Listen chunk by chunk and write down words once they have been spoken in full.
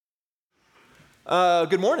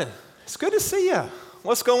Good morning. It's good to see you.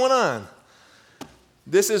 What's going on?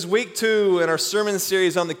 This is week 2 in our sermon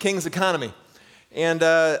series on the King's Economy. And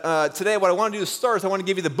today what I want to do to start is I want to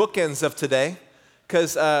give you the bookends of today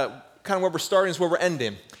because kind of where we're starting is where we're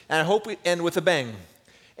ending. And I hope we end with a bang.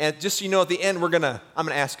 And just so you know, at the end, I'm going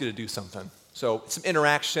to ask you to do something. So some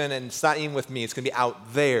interaction, and it's not even with me. It's going to be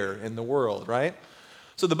out there in the world, right?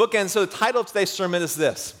 So the the title of today's sermon is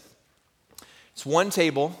this. It's one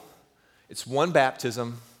table. It's one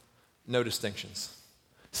baptism, no distinctions.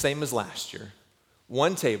 Same as last year.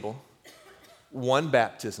 One table, one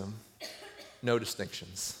baptism, no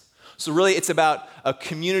distinctions. So really it's about a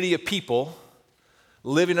community of people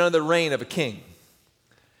living under the reign of a king.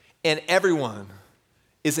 And everyone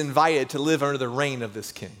is invited to live under the reign of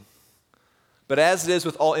this king. But as it is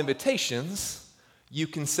with all invitations, you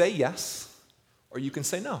can say yes or you can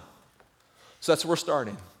say no. So that's where we're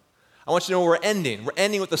starting. I want you to know where we're ending. We're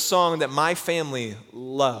ending with a song that my family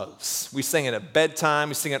loves. We sing it at bedtime.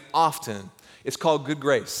 We sing it often. It's called Good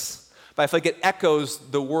Grace. But I feel like it echoes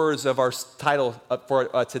the words of our title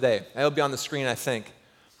for today. It'll be on the screen, I think.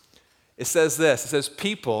 It says this. It says,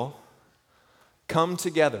 people come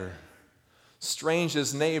together, strange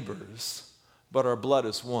as neighbors, but our blood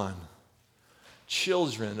is one.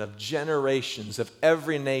 Children of generations of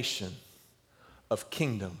every nation of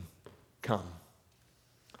kingdom come.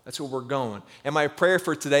 That's where we're going. And my prayer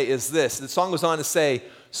for today is this. The song goes on to say,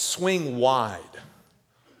 swing wide,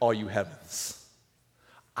 all you heavens.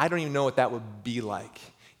 I don't even know what that would be like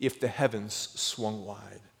if the heavens swung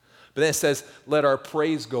wide. But then it says, let our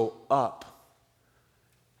praise go up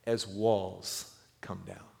as walls come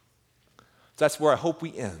down. So that's where I hope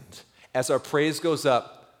we end. As our praise goes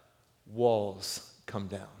up, walls come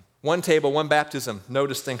down. One table, one baptism, no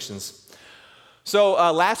distinctions. So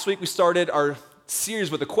last week we started our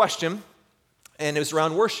series with a question, and it was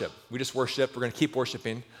around worship. We just worship. We're going to keep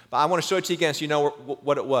worshiping. But I want to show it to you again so you know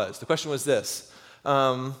what it was. The question was this.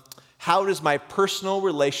 How does my personal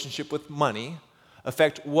relationship with money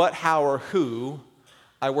affect what, how, or who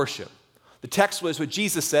I worship? The text was what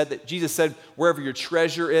Jesus said, that Jesus said, wherever your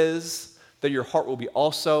treasure is, that your heart will be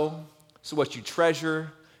also. So what you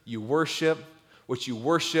treasure, you worship. What you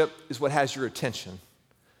worship is what has your attention.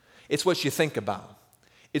 It's what you think about.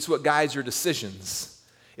 It's what guides your decisions.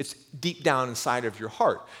 It's deep down inside of your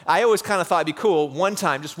heart. I always kind of thought it'd be cool one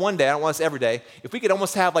time, just one day, I don't want this every day, if we could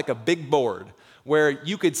almost have like a big board where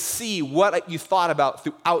you could see what you thought about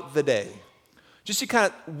throughout the day. Just to kind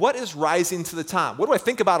of, what is rising to the top? What do I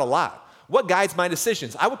think about a lot? What guides my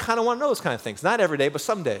decisions? I would kind of want to know those kind of things. Not every day, but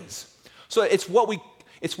some days. So it's how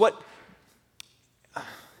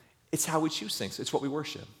we choose things. It's what we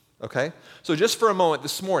worship, okay? So just for a moment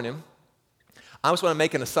this morning, I just want to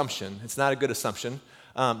make an assumption, it's not a good assumption,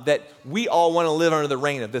 that we all want to live under the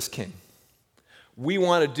reign of this king. We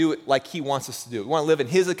want to do it like he wants us to do it. We want to live in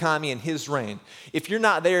his economy and his reign. If you're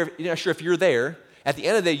not there, you're not sure if you're there, at the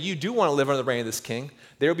end of the day, you do want to live under the reign of this king,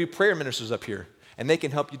 there will be prayer ministers up here, and they can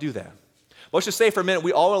help you do that. But let's just say for a minute,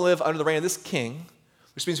 we all want to live under the reign of this king,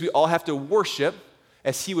 which means we all have to worship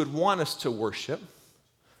as he would want us to worship.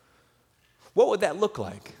 What would that look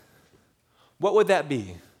like? What would that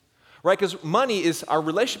be? Right, because our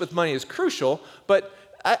relationship with money is crucial, but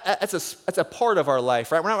that's a part of our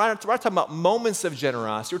life, right? We're not talking about moments of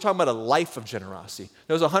generosity. We're talking about a life of generosity.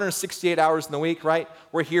 There's 168 hours in the week, right?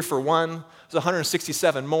 We're here for one. There's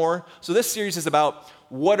 167 more. So this series is about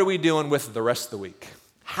what are we doing with the rest of the week?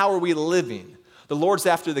 How are we living? The Lord's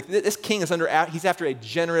this king is he's after a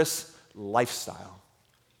generous lifestyle.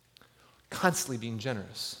 Constantly being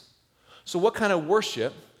generous. So what kind of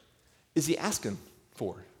worship is he asking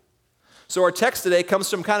for? So our text today comes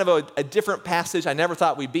from kind of a different passage. I never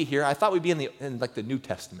thought we'd be here. I thought we'd be in like the New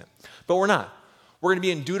Testament, but we're not. We're going to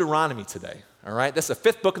be in Deuteronomy today, all right? That's the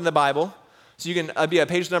 5th book in the Bible. So you can be a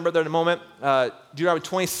page number there in a moment. Deuteronomy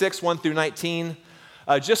 26, 1 through 19.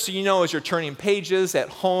 Just so you know, as you're turning pages at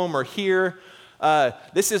home or here,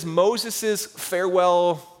 this is Moses'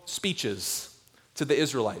 farewell speeches to the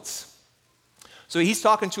Israelites. So he's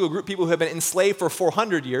talking to a group of people who have been enslaved for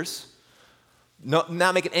 400 years. Not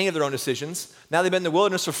making any of their own decisions. Now they've been in the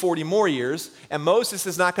wilderness for 40 more years, and Moses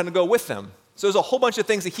is not going to go with them. So there's a whole bunch of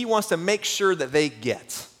things that he wants to make sure that they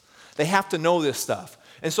get. They have to know this stuff.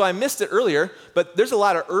 And so I missed it earlier, but there's a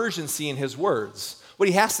lot of urgency in his words. What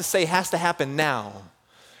he has to say has to happen now.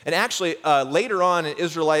 And actually, later on in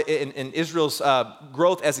Israel's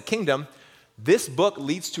growth as a kingdom, this book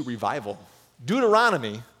leads to revival.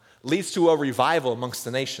 Deuteronomy leads to a revival amongst the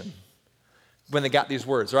nation. When they got these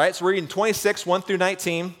words, all right? So we're reading 26, 1 through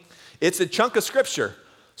 19. It's a chunk of scripture,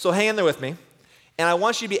 so hang in there with me. And I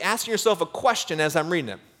want you to be asking yourself a question as I'm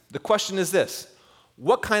reading it. The question is this: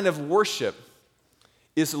 what kind of worship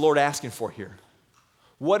is the Lord asking for here?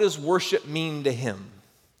 What does worship mean to him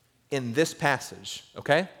in this passage?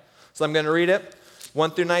 Okay? So I'm going to read it,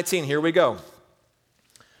 1 through 19. Here we go.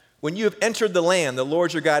 When you have entered the land the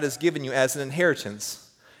Lord your God has given you as an inheritance,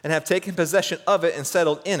 and have taken possession of it and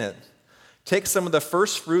settled in it, take some of the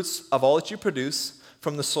first fruits of all that you produce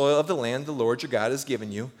from the soil of the land the Lord your God has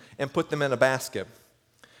given you, and put them in a basket.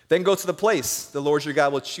 Then go to the place the Lord your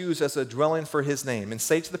God will choose as a dwelling for his name, and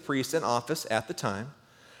say to the priest in office at the time,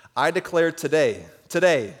 I declare today, to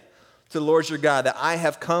the Lord your God, that I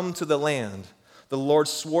have come to the land the Lord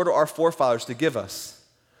swore to our forefathers to give us.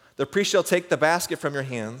 The priest shall take the basket from your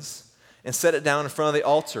hands and set it down in front of the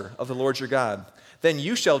altar of the Lord your God. Then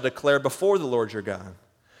you shall declare before the Lord your God,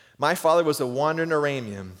 my father was a wandering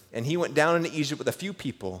Aramean, and he went down into Egypt with a few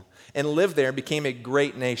people and lived there and became a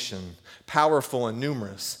great nation, powerful and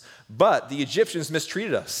numerous. But the Egyptians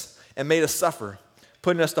mistreated us and made us suffer,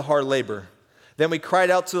 putting us to hard labor. Then we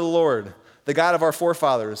cried out to the Lord, the God of our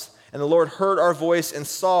forefathers, and the Lord heard our voice and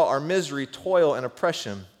saw our misery, toil, and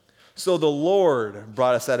oppression. So the Lord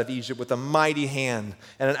brought us out of Egypt with a mighty hand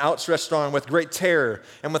and an outstretched arm, with great terror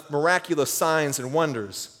and with miraculous signs and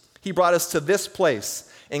wonders. He brought us to this place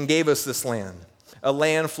and gave us this land, a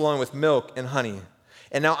land flowing with milk and honey.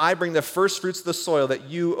 And now I bring the first fruits of the soil that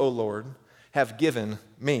you, O Lord, have given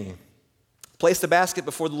me. Place the basket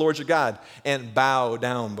before the Lord your God and bow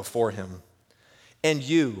down before him. And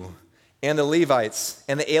you and the Levites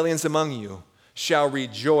and the aliens among you shall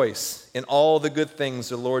rejoice in all the good things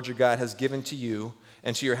the Lord your God has given to you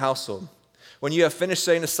and to your household. When you have finished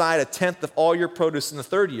setting aside a tenth of all your produce in the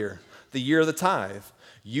third year, the year of the tithe,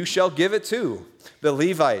 you shall give it to the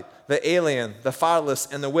Levite, the alien, the fatherless,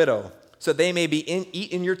 and the widow, so they may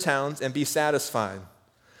eat in your towns and be satisfied.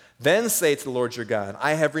 Then say to the Lord your God,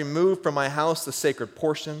 I have removed from my house the sacred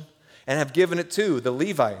portion and have given it to the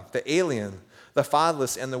Levite, the alien, the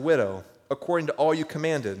fatherless, and the widow, according to all you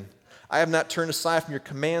commanded. I have not turned aside from your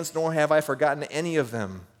commands, nor have I forgotten any of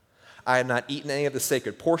them. I have not eaten any of the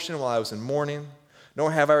sacred portion while I was in mourning,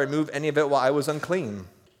 nor have I removed any of it while I was unclean,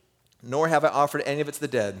 nor have I offered any of it to the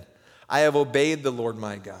dead. I have obeyed the Lord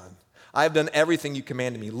my God. I have done everything you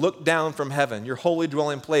commanded me. Look down from heaven, your holy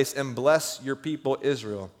dwelling place, and bless your people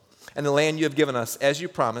Israel, and the land you have given us, as you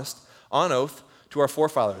promised, on oath to our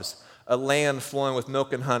forefathers, a land flowing with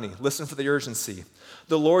milk and honey. Listen for the urgency.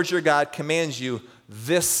 The Lord your God commands you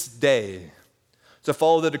this day to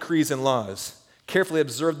follow the decrees and laws. Carefully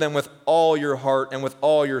observe them with all your heart and with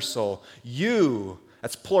all your soul. You,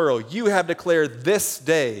 that's plural, you have declared this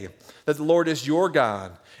day that the Lord is your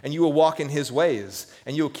God, and you will walk in his ways,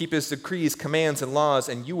 and you will keep his decrees, commands, and laws,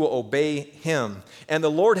 and you will obey him. And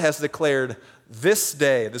the Lord has declared this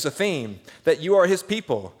day, there's a theme, that you are his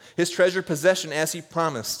people, his treasured possession as he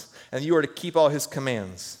promised, and you are to keep all his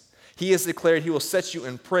commands. He has declared he will set you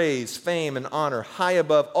in praise, fame, and honor high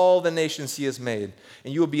above all the nations he has made,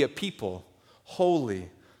 and you will be a people holy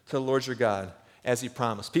to the Lord your God, as he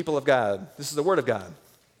promised. People of God, this is the word of God.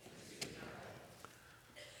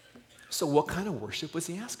 So what kind of worship was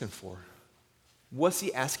he asking for? What's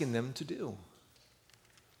he asking them to do?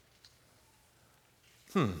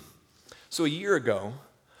 So a year ago,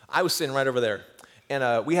 I was sitting right over there,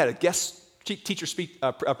 and we had a guest teacher,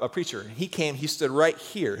 a preacher. He came, he stood right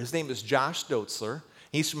here. His name is Josh Dotzler.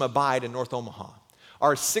 He's from Abide in North Omaha.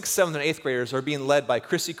 Our 6th, 7th, and 8th graders are being led by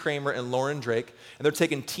Chrissy Kramer and Lauren Drake, and they're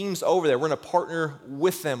taking teams over there. We're going to partner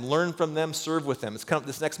with them, learn from them, serve with them. It's coming up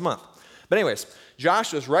this next month. But anyways,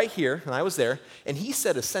 Josh was right here, and I was there, and he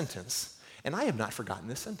said a sentence, and I have not forgotten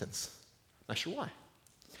this sentence. Not sure why.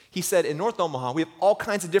 He said, in North Omaha, we have all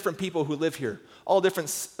kinds of different people who live here, all different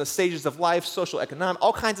stages of life, social, economic,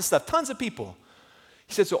 all kinds of stuff, tons of people.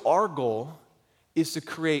 He said, so our goal is to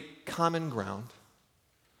create common ground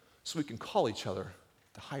so we can call each other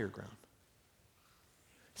the higher ground.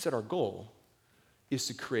 He said, our goal is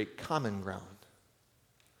to create common ground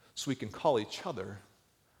so we can call each other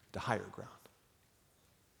the higher ground.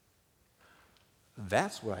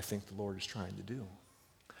 That's what I think the Lord is trying to do.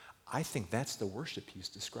 I think that's the worship he's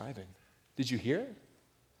describing. Did you hear it?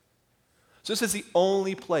 So this is the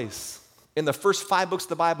only place in the first 5 books of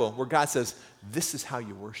the Bible where God says, this is how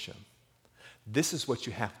you worship. This is what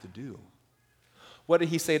you have to do. What did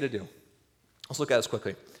he say to do? Let's look at this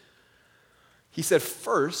quickly. He said,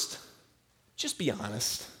 first, just be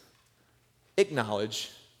honest.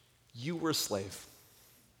 Acknowledge you were a slave.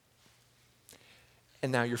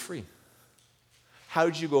 And now you're free. How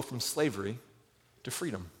did you go from slavery to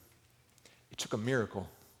freedom? It took a miracle.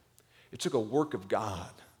 It took a work of God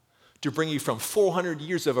to bring you from 400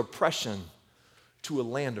 years of oppression to a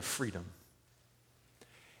land of freedom.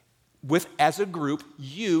 as a group,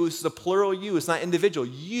 you, this is a plural you, it's not individual,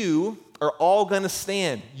 you are all going to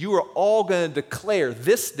stand. You are all going to declare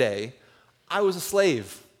this day, I was a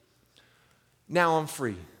slave. Now I'm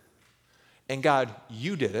free. And God,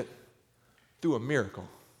 you did it through a miracle.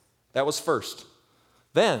 That was first.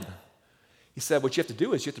 Then, he said, what you have to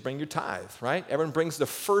do is you have to bring your tithe, right? Everyone brings the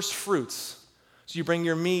first fruits. So you bring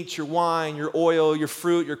your meat, your wine, your oil, your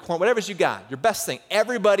fruit, your corn, whatever you got, your best thing.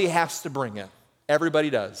 Everybody has to bring it. Everybody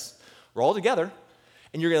does. We're all together,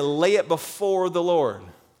 and you're going to lay it before the Lord.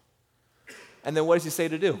 And then what does he say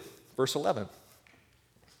to do? Verse 11.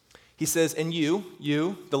 He says, and you,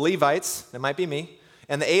 the Levites, that might be me,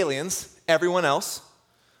 and the aliens, everyone else,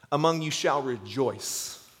 among you shall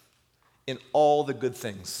rejoice in all the good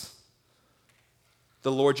things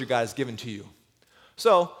the Lord your God has given to you.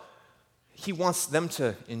 So he wants them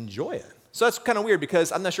to enjoy it. So that's kind of weird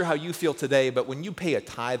because I'm not sure how you feel today, but when you pay a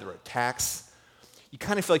tithe or a tax, you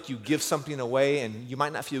kind of feel like you give something away and you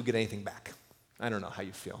might not feel you get anything back. I don't know how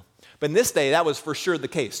you feel. But in this day, that was for sure the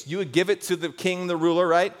case. You would give it to the king, the ruler,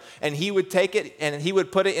 right? And he would take it and he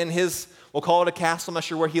would put it in his, we'll call it a castle, I'm not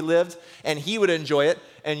sure where he lived, and he would enjoy it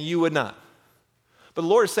and you would not. But the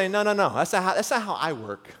Lord is saying, no, that's not how I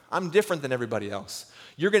work. I'm different than everybody else.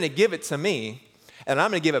 You're going to give it to me, and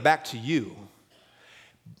I'm going to give it back to you,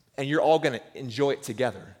 and you're all going to enjoy it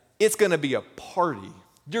together. It's going to be a party.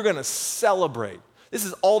 You're going to celebrate. This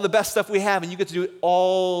is all the best stuff we have, and you get to do it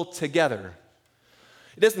all together.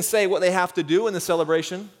 It doesn't say what they have to do in the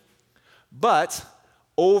celebration, but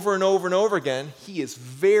over and over and over again, he is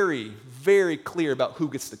very, very clear about who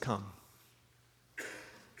gets to come.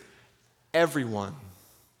 Everyone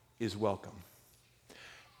is welcome.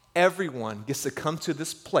 Everyone gets to come to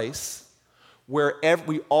this place where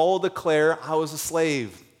we all declare, I was a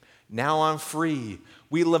slave. Now I'm free.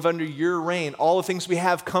 We live under your reign. All the things we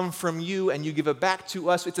have come from you, and you give it back to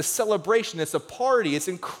us. It's a celebration. It's a party. It's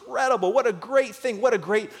incredible. What a great thing. What a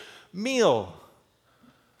great meal.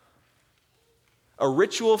 A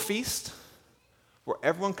ritual feast where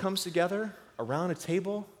everyone comes together around a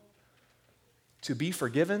table to be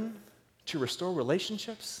forgiven, to restore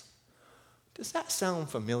relationships. Does that sound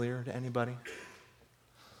familiar to anybody?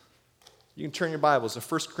 You can turn your Bibles to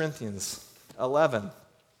 1 Corinthians 11.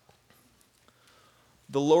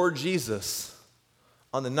 The Lord Jesus,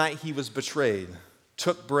 on the night he was betrayed,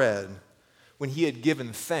 took bread. When he had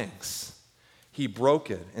given thanks, he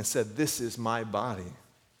broke it and said, this is my body,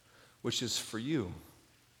 which is for you.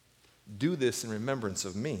 Do this in remembrance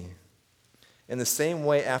of me. In the same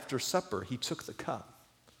way, after supper, he took the cup,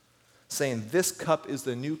 saying, this cup is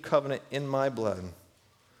the new covenant in my blood.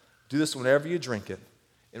 Do this whenever you drink it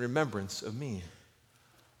in remembrance of me.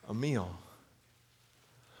 A meal.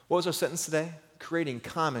 What was our sentence today? Creating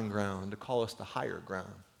common ground to call us to higher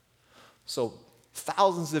ground. So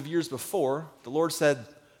thousands of years before, the Lord said,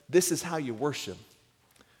 this is how you worship.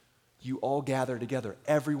 You all gather together.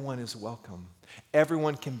 Everyone is welcome.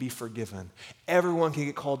 Everyone can be forgiven. Everyone can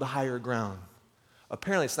get called to higher ground.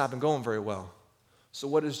 Apparently, it's not been going very well. So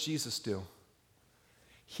what does Jesus do?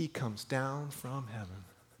 He comes down from heaven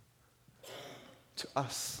to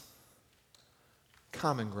us.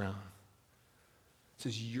 Common ground.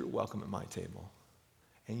 Says, you're welcome at my table.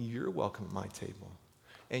 And you're welcome at my table.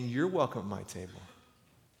 And you're welcome at my table.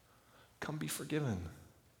 Come be forgiven.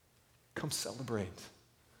 Come celebrate.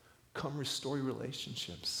 Come restore your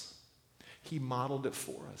relationships. He modeled it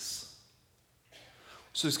for us.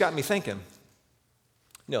 So it's got me thinking,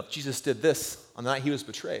 if Jesus did this on the night he was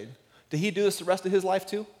betrayed, did he do this the rest of his life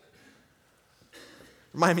too?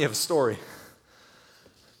 Remind me of a story.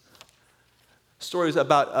 Stories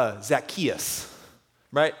about Zacchaeus,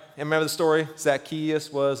 right? And remember the story?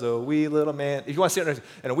 Zacchaeus was a wee little man. If you want to see it,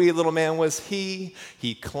 and a wee little man was he.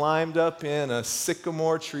 He climbed up in a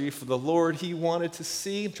sycamore tree for the Lord he wanted to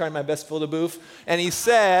see. I'm trying my best to fill the booth. And he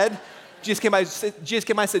said, Jesus came by and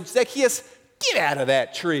said, Zacchaeus, get out of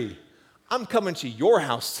that tree. I'm coming to your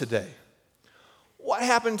house today. What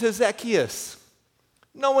happened to Zacchaeus?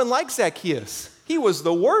 No one liked Zacchaeus. He was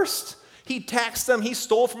the worst. He taxed them. He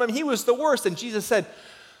stole from him. He was the worst. And Jesus said,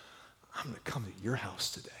 I'm going to come to your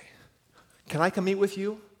house today. Can I come meet with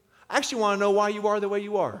you? I actually want to know why you are the way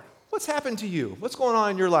you are. What's happened to you? What's going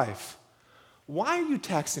on in your life? Why are you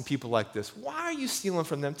taxing people like this? Why are you stealing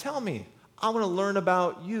from them? Tell me. I want to learn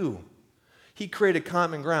about you. He created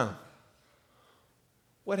common ground.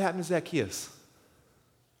 What happened to Zacchaeus?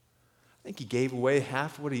 I think he gave away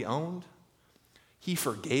half what he owned. He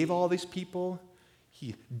forgave all these people.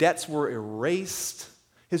 Debts were erased.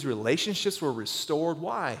 His relationships were restored.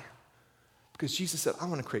 Why? Because Jesus said, I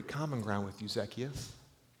want to create common ground with you, Zacchaeus.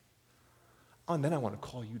 Oh, and then I want to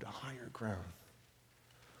call you to higher ground.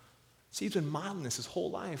 See, he's been modeling this his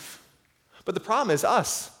whole life. But the problem is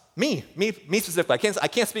us, me specifically. I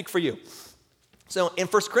can't speak for you. So in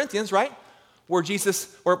 1 Corinthians, right,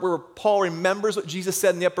 where Paul remembers what Jesus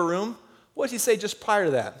said in the upper room, what does he say just prior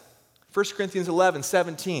to that? 1 Corinthians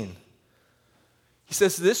 11:17. He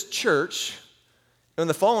says, this church, in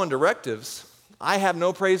the following directives, I have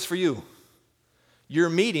no praise for you. Your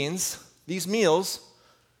meetings, these meals,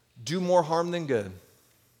 do more harm than good.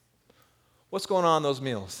 What's going on in those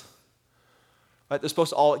meals? Right, they're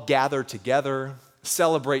supposed to all gather together,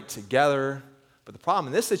 celebrate together. But the problem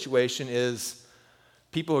in this situation is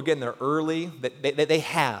people who are getting there early, they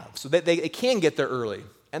have. So they can get there early.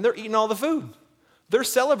 And they're eating all the food. They're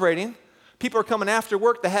celebrating. People are coming after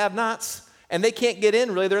work, the have-nots, and they can't get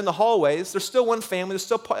in really. They're in the hallways. They're still one family. They're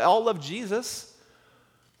still all love Jesus.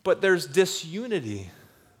 But there's disunity.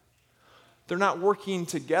 They're not working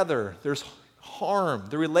together. There's harm.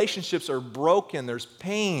 The relationships are broken. There's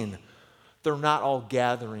pain. They're not all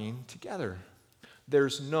gathering together.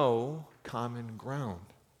 There's no common ground.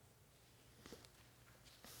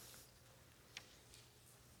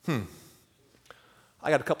 I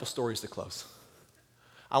got a couple stories to close.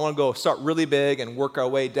 I want to go start really big and work our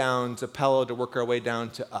way down to Pella to work our way down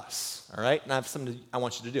to us. All right? And I have something I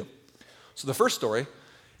want you to do. So the first story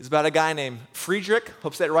is about a guy named Friedrich,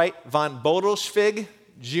 hope I said it right, von Bodelschwingh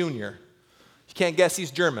Jr. You can't guess he's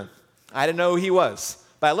German. I didn't know who he was,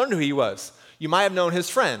 but I learned who he was. You might have known his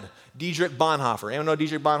friend, Dietrich Bonhoeffer. Anyone know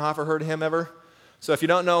Dietrich Bonhoeffer? Heard of him ever? So if you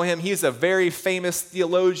don't know him, he's a very famous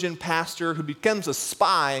theologian, pastor who becomes a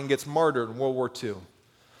spy and gets martyred in World War II.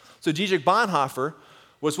 So Dietrich Bonhoeffer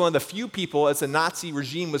was one of the few people as the Nazi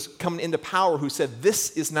regime was coming into power who said,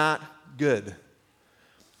 this is not good.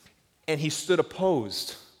 And he stood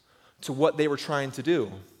opposed to what they were trying to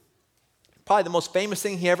do. Probably the most famous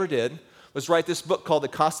thing he ever did was write this book called The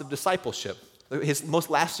Cost of Discipleship, his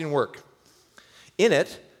most lasting work. In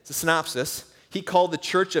it, it's a synopsis, he called the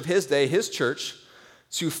church of his day, his church,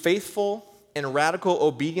 to faithful and radical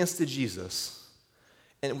obedience to Jesus.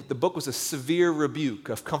 And the book was a severe rebuke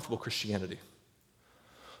of comfortable Christianity.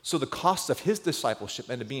 So the cost of his discipleship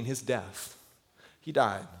ended up being his death. He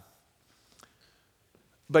died.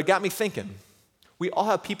 But it got me thinking, we all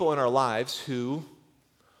have people in our lives who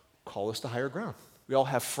call us to higher ground. We all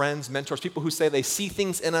have friends, mentors, people who say they see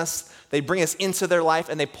things in us, they bring us into their life,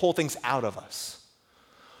 and they pull things out of us.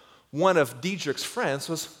 One of Dietrich's friends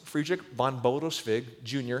was Friedrich von Bodelschwingh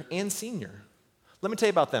Jr. and Sr. Let me tell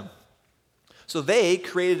you about them. So they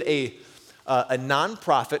created a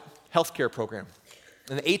nonprofit healthcare program.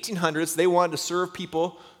 In the 1800s, they wanted to serve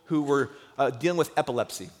people who were dealing with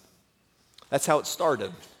epilepsy. That's how it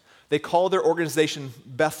started. They called their organization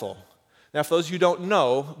Bethel. Now, for those of you who don't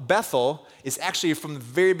know, Bethel is actually from the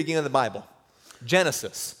very beginning of the Bible,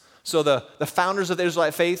 Genesis. So the founders of the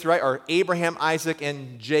Israelite faith, right, are Abraham, Isaac,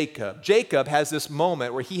 and Jacob. Jacob has this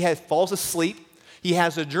moment where he falls asleep. He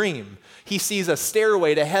has a dream. He sees a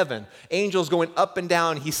stairway to heaven, angels going up and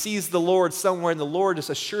down. He sees the Lord somewhere, and the Lord just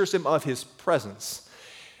assures him of his presence.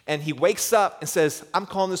 And he wakes up and says, I'm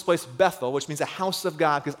calling this place Bethel, which means a house of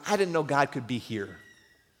God, because I didn't know God could be here.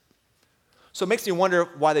 So it makes me wonder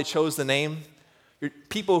why they chose the name.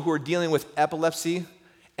 People who are dealing with epilepsy,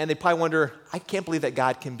 and they probably wonder, I can't believe that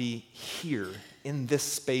God can be here in this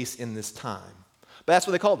space, in this time. But that's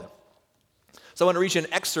what they called him. So I want to read you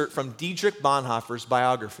an excerpt from Dietrich Bonhoeffer's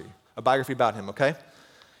biography, a biography about him, okay?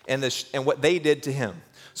 And what they did to him.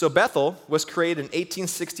 So Bethel was created in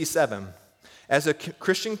 1867 as a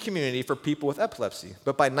Christian community for people with epilepsy.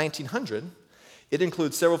 But by 1900, it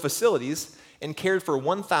includes several facilities and cared for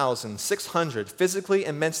 1,600 physically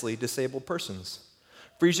and mentally disabled persons.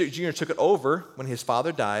 Friedrich Jr. took it over when his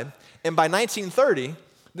father died, and by 1930,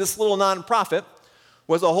 this little nonprofit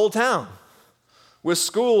was a whole town with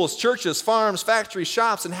schools, churches, farms, factories,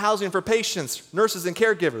 shops, and housing for patients, nurses, and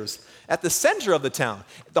caregivers. At the center of the town,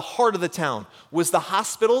 at the heart of the town, was the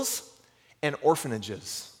hospitals and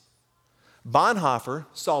orphanages. Bonhoeffer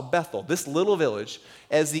saw Bethel, this little village,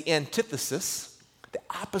 as the antithesis, the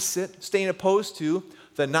opposite, staying opposed to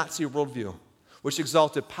the Nazi worldview, which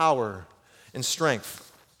exalted power and strength.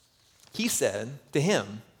 He said to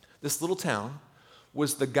him, this little town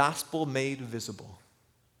was the gospel made visible.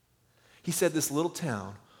 He said this little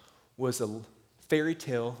town was a fairy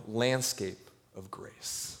tale landscape of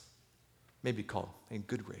grace, maybe called a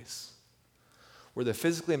good grace, where the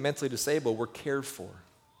physically and mentally disabled were cared for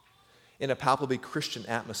in a palpably Christian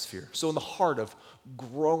atmosphere. So in the heart of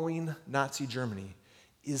growing Nazi Germany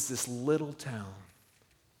is this little town.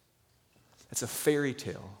 It's a fairy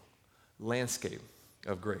tale landscape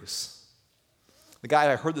of grace. The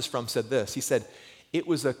guy I heard this from said this. He said, it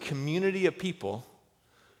was a community of people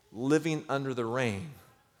living under the reign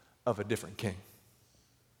of a different king.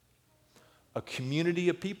 A community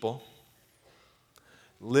of people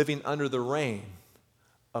living under the reign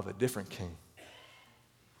of a different king.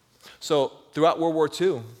 So throughout World War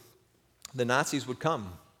II, the Nazis would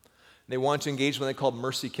come. They wanted to engage in what they called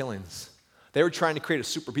mercy killings. They were trying to create a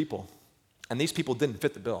super people, and these people didn't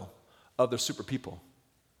fit the bill of their super people.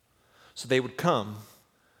 So they would come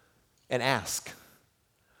and ask.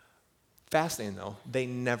 Fascinating though, they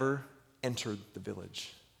never entered the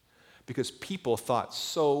village because people thought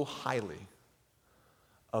so highly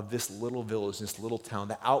of this little village, this little town.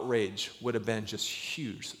 The outrage would have been just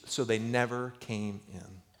huge, so they never came in.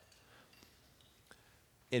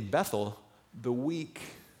 In Bethel, the weak,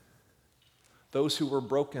 those who were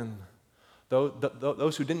broken,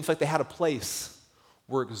 those who didn't feel like they had a place,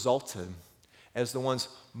 were exalted as the ones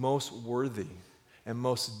most worthy and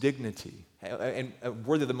most dignity, and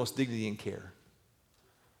worthy of the most dignity and care.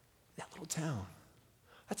 That little town.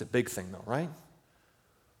 That's a big thing though, right?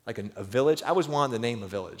 Like a village. I always wanted to name a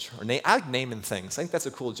village. I like naming things. I think that's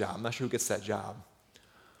a cool job. I'm not sure who gets that job.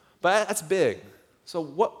 But that's big. So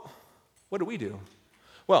what do we do?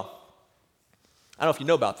 Well, I don't know if you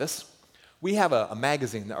know about this. We have a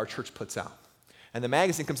magazine that our church puts out. And the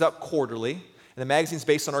magazine comes out quarterly, and the magazine's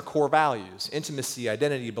based on our core values: intimacy,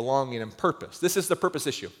 identity, belonging, and purpose. This is the purpose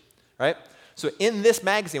issue, right? So in this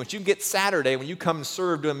magazine, which you can get Saturday when you come and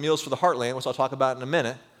serve doing Meals for the Heartland, which I'll talk about in a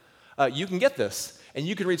minute, you can get this. And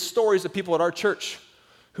you can read stories of people at our church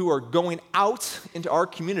who are going out into our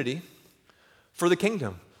community for the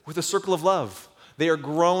kingdom with a circle of love. They are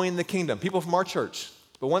growing the kingdom. People from our church.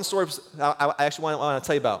 But one story I actually want to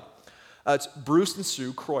tell you about. It's Bruce and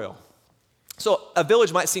Sue Croyle. So a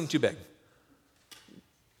village might seem too big.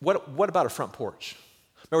 What about a front porch?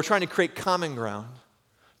 Now we're trying to create common ground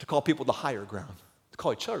to call people to higher ground, to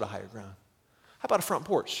call each other to higher ground. How about a front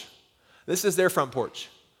porch? This is their front porch.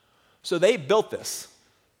 So they built this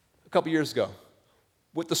a couple years ago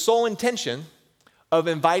with the sole intention of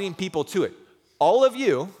inviting people to it. All of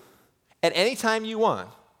you, at any time you want,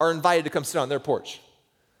 are invited to come sit on their porch.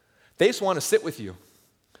 They just want to sit with you.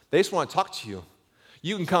 They just want to talk to you.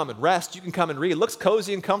 You can come and rest. You can come and read. It looks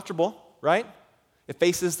cozy and comfortable, right? It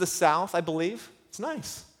faces the south, I believe. It's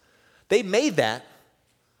nice. They made that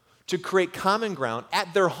to create common ground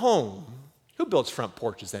at their home. Who builds front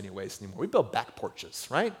porches anyways anymore? We build back porches,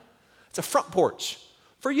 right? It's a front porch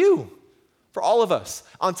for you, for all of us.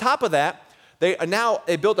 On top of that, they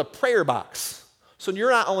built a prayer box. So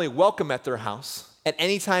you're not only welcome at their house at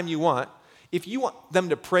any time you want. If you want them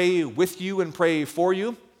to pray with you and pray for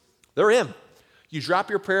you, they're in. You drop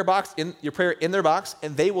your prayer in their box,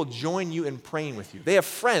 and they will join you in praying with you. They have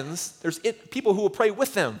friends. There's people who will pray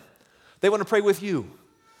with them. They want to pray with you.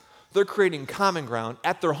 They're creating common ground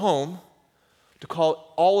at their home to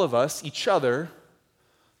call all of us, each other,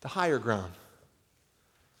 the higher ground.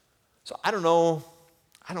 So I don't know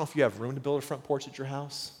if you have room to build a front porch at your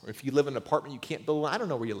house, or if you live in an apartment you can't build one. I don't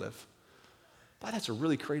know where you live. But that's a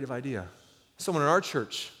really creative idea. Someone in our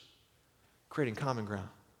church creating common ground.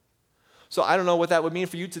 So I don't know what that would mean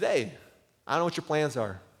for you today. I don't know what your plans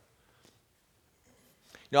are.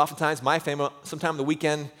 You know, oftentimes my family, sometime on the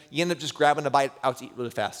weekend, you end up just grabbing a bite out to eat really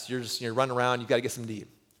fast. You're running around, you've got to get something to eat.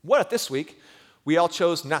 What if this week we all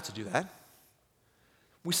chose not to do that?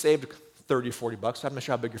 We saved $30 or $40. I'm not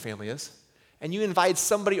sure how big your family is. And you invite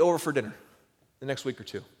somebody over for dinner the next week or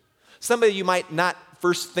two. Somebody you might not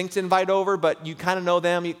first think to invite over, but you kind of know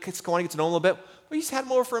them. You just want to get to know them a little bit. Well, you just had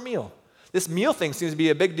them over for a meal. This meal thing seems to be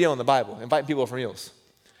a big deal in the Bible, inviting people over for meals.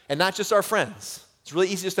 And not just our friends. It's really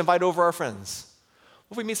easy just to invite over our friends.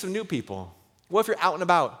 What if we meet some new people? What if you're out and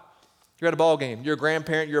about? You're at a ball game. You're a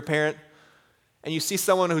grandparent, you're a parent, and you see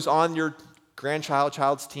someone who's on your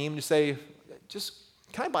child's team. You say,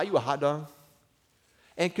 can I buy you a hot dog?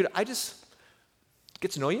 And could I just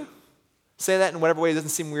get to know you? Say that in whatever way. It doesn't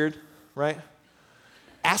seem weird, right?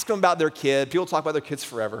 Ask them about their kid. People talk about their kids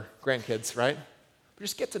forever, grandkids, right? But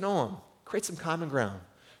just get to know them. Create some common ground.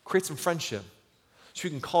 Create some friendship so you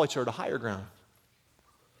can call each other to higher ground.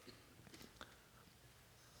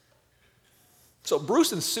 So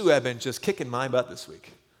Bruce and Sue have been just kicking my butt this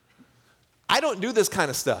week. I don't do this kind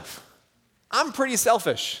of stuff. I'm pretty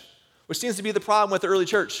selfish, which seems to be the problem with the early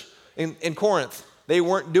church in Corinth. They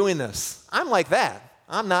weren't doing this. I'm like that.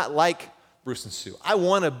 I'm not like Bruce and Sue. I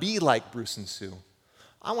want to be like Bruce and Sue.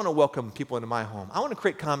 I want to welcome people into my home. I want to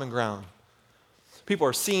create common ground. People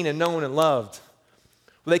are seen and known and loved.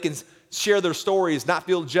 Where they can share their stories, not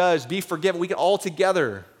feel judged, be forgiven. We get all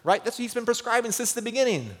together, right? That's what he's been prescribing since the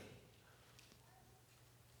beginning.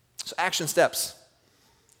 So action steps.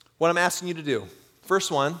 What I'm asking you to do.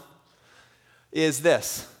 First one is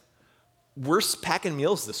this. we're packing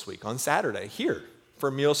meals this week on Saturday here for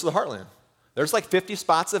Meals to the Heartland. There's like 50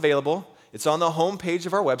 spots available. It's on the home page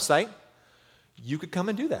of our website. You could come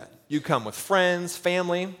and do that. You could come with friends,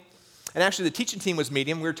 family. And actually, the teaching team was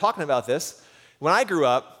meeting. We were talking about this. When I grew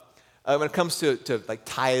up, when it comes to like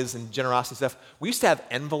tithes and generosity stuff, we used to have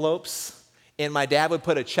envelopes, and my dad would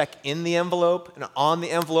put a check in the envelope, and on the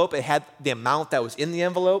envelope, it had the amount that was in the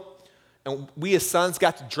envelope. And we as sons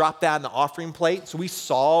got to drop that in the offering plate. So we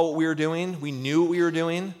saw what we were doing. We knew what we were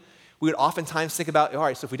doing. We would oftentimes think about, all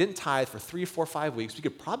right, so if we didn't tithe for 3, 4, 5 weeks, we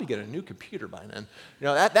could probably get a new computer by then.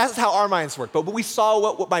 That's how our minds work. But we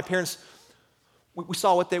saw what my parents, we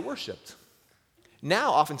saw what they worshiped.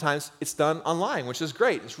 Now, oftentimes, it's done online, which is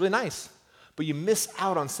great. It's really nice. But you miss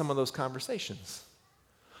out on some of those conversations.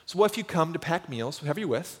 So what if you come to pack meals, whoever you're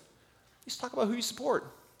with, let's talk about who you support.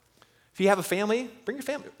 If you have a family, bring your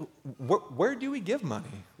family. Where do we give money?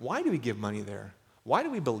 Why do we give money there? Why do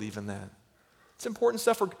we believe in that? It's important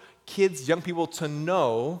stuff for kids, young people to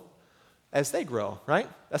know as they grow, right?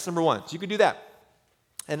 That's number one. So you could do that.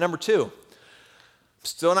 And number two, I'm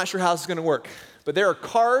still not sure how this is going to work, but there are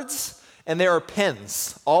cards and there are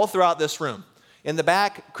pens all throughout this room. In the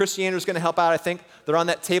back, Christiane is going to help out, I think. They're on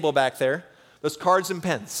that table back there. Those cards and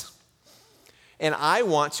pens. And I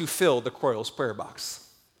want to fill the Croyles prayer box.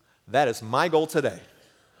 That is my goal today.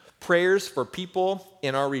 Prayers for people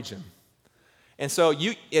in our region. And so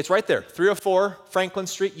it's right there, 304 Franklin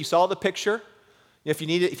Street. You saw the picture. If you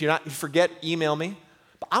need it, if you forget, email me.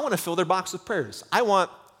 But I want to fill their box with prayers. I want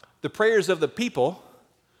the prayers of the people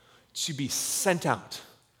to be sent out.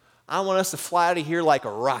 I want us to fly out of here like a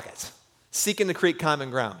rocket, seeking to create common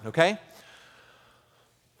ground, okay?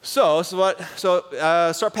 So start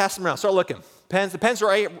passing them around. Start looking. Pens. The pens are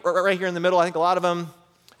right here in the middle. I think a lot of them.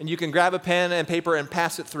 And you can grab a pen and paper and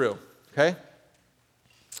pass it through, okay?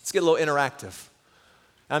 Let's get a little interactive.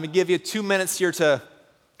 I'm going to give you 2 minutes here to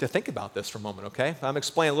think about this for a moment, okay? I'm going to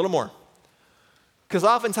explain a little more. Because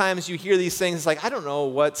oftentimes you hear these things, it's like, I don't know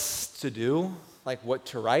what's to do, like what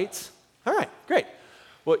to write. All right, great.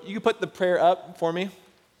 Well, you can put the prayer up for me.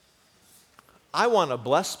 I want to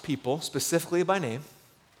bless people, specifically by name,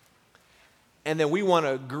 and then we want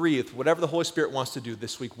to agree with whatever the Holy Spirit wants to do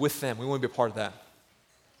this week with them. We want to be a part of that.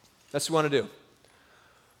 That's what we want to do.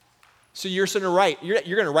 So you're going to write. You're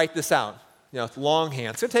going to write this out. With longhand.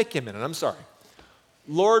 It's going to take you a minute. I'm sorry.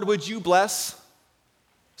 Lord, would you bless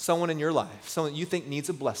someone in your life, someone that you think needs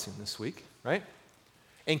a blessing this week, right?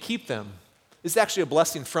 And keep them. This is actually a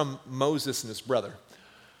blessing from Moses and his brother.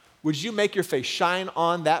 Would you make your face shine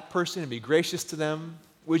on that person and be gracious to them?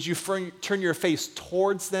 Would you turn your face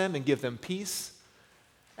towards them and give them peace?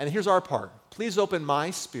 And here's our part. Please open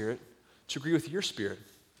my spirit to agree with your spirit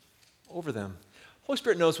over them. Holy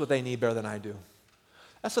Spirit knows what they need better than I do.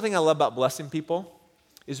 That's the thing I love about blessing people,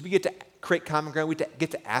 is we get to create common ground. We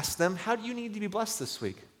get to ask them, how do you need to be blessed this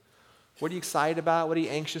week? What are you excited about? What are you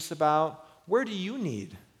anxious about? Where do you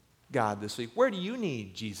need God this week? Where do you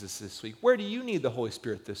need Jesus this week? Where do you need the Holy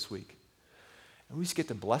Spirit this week? And we just get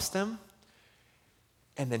to bless them,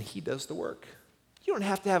 and then He does the work. You don't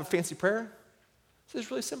have to have a fancy prayer. This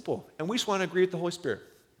is really simple. And we just want to agree with the Holy Spirit.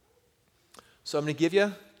 So I'm going to give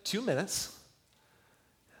you 2 minutes.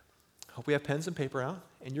 Hope we have pens and paper out,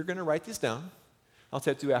 and you're going to write these down. I'll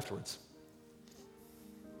tell you what to do afterwards.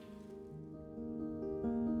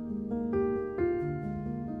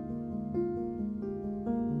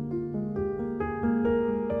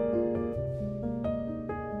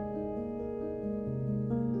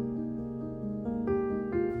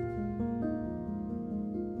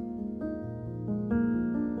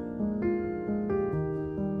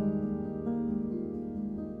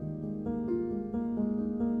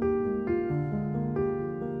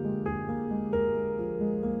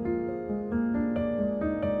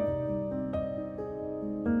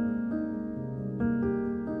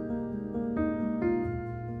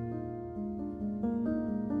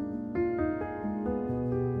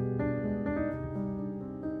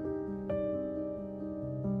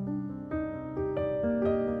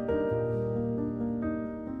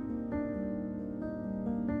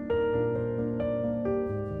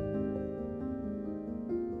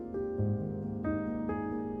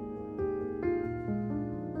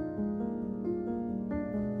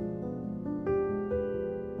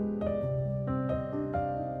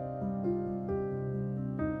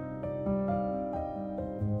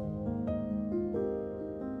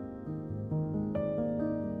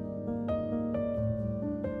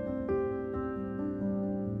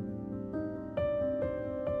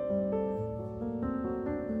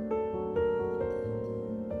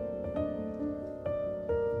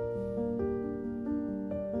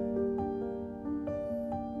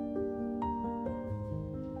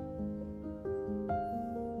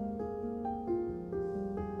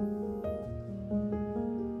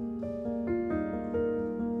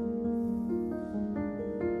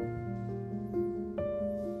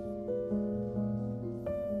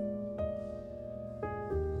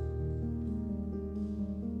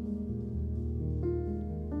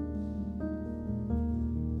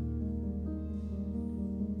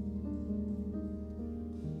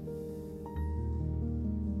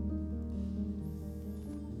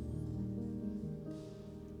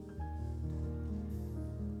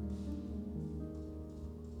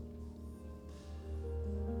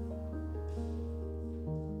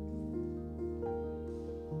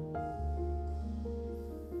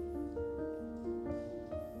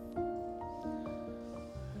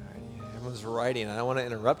 is writing. I don't want to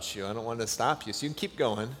interrupt you. I don't want to stop you. So you can keep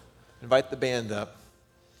going. Invite the band up.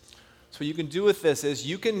 So what you can do with this is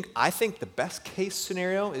I think the best case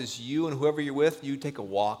scenario is you and whoever you're with, you take a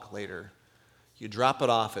walk later. You drop it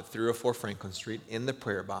off at 304 Franklin Street in the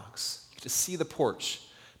prayer box. You just see the porch.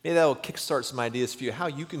 Maybe that will kickstart some ideas for you how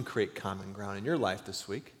you can create common ground in your life this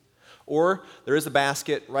week. Or there is a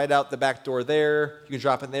basket right out the back door there. You can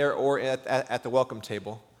drop it there or at the welcome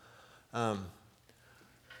table.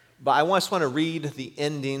 But I just want to read the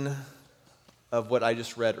ending of what I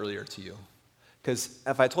just read earlier to you. Because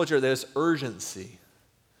if I told you there's urgency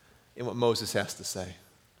in what Moses has to say,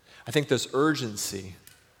 I think there's urgency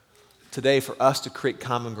today for us to create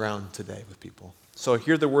common ground today with people. So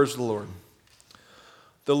hear the words of the Lord.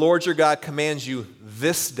 The Lord your God commands you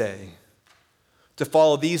this day to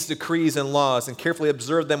follow these decrees and laws and carefully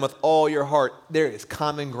observe them with all your heart. There is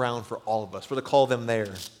common ground for all of us. We're to call them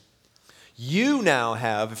there. You now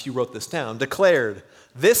have, if you wrote this down, declared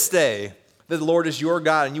this day that the Lord is your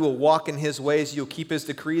God, and you will walk in his ways, you will keep his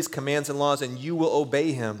decrees, commands, and laws, and you will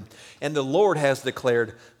obey him. And the Lord has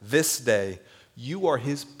declared this day, you are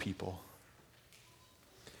his people,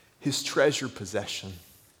 his treasured possession,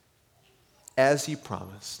 as he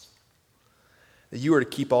promised, that you are to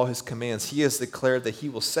keep all his commands. He has declared that he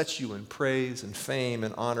will set you in praise and fame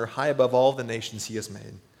and honor high above all the nations he has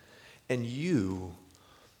made. And you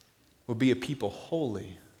will be a people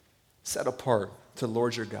holy, set apart to the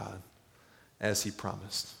Lord your God, as he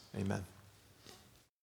promised. Amen.